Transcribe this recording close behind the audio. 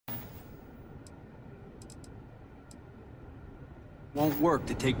Won't work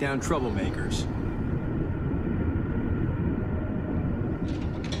to take down troublemakers.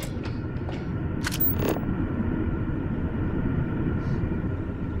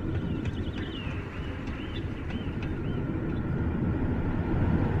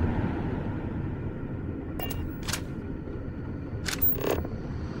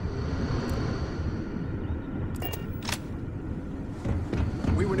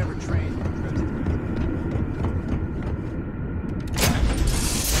 We were never trained in treasure.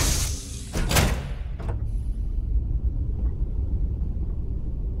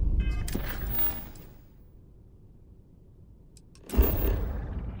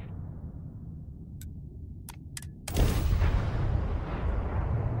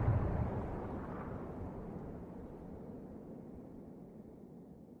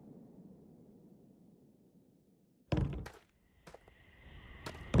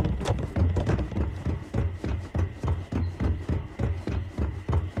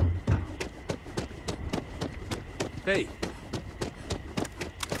 Hey.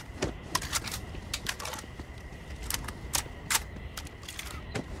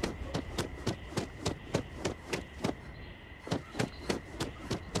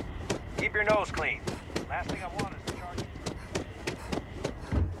 Keep your nose clean. Last thing I want is to charge you.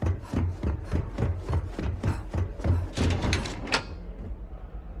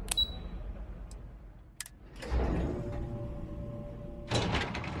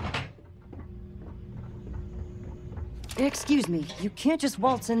 Excuse me, you can't just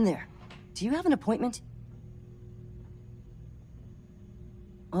waltz in there. Do you have an appointment?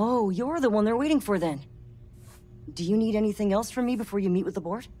 Oh, you're the one they're waiting for then. Do you need anything else from me before you meet with the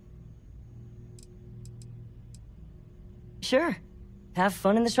board? Sure. Have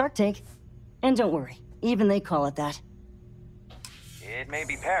fun in the shark tank. And don't worry, even they call it that. It may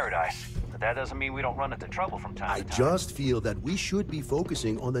be paradise, but that doesn't mean we don't run into trouble from time I to time. just feel that we should be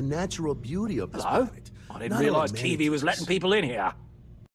focusing on the natural beauty of this Hello? planet. I didn't not on realize amenities. TV was letting people in here.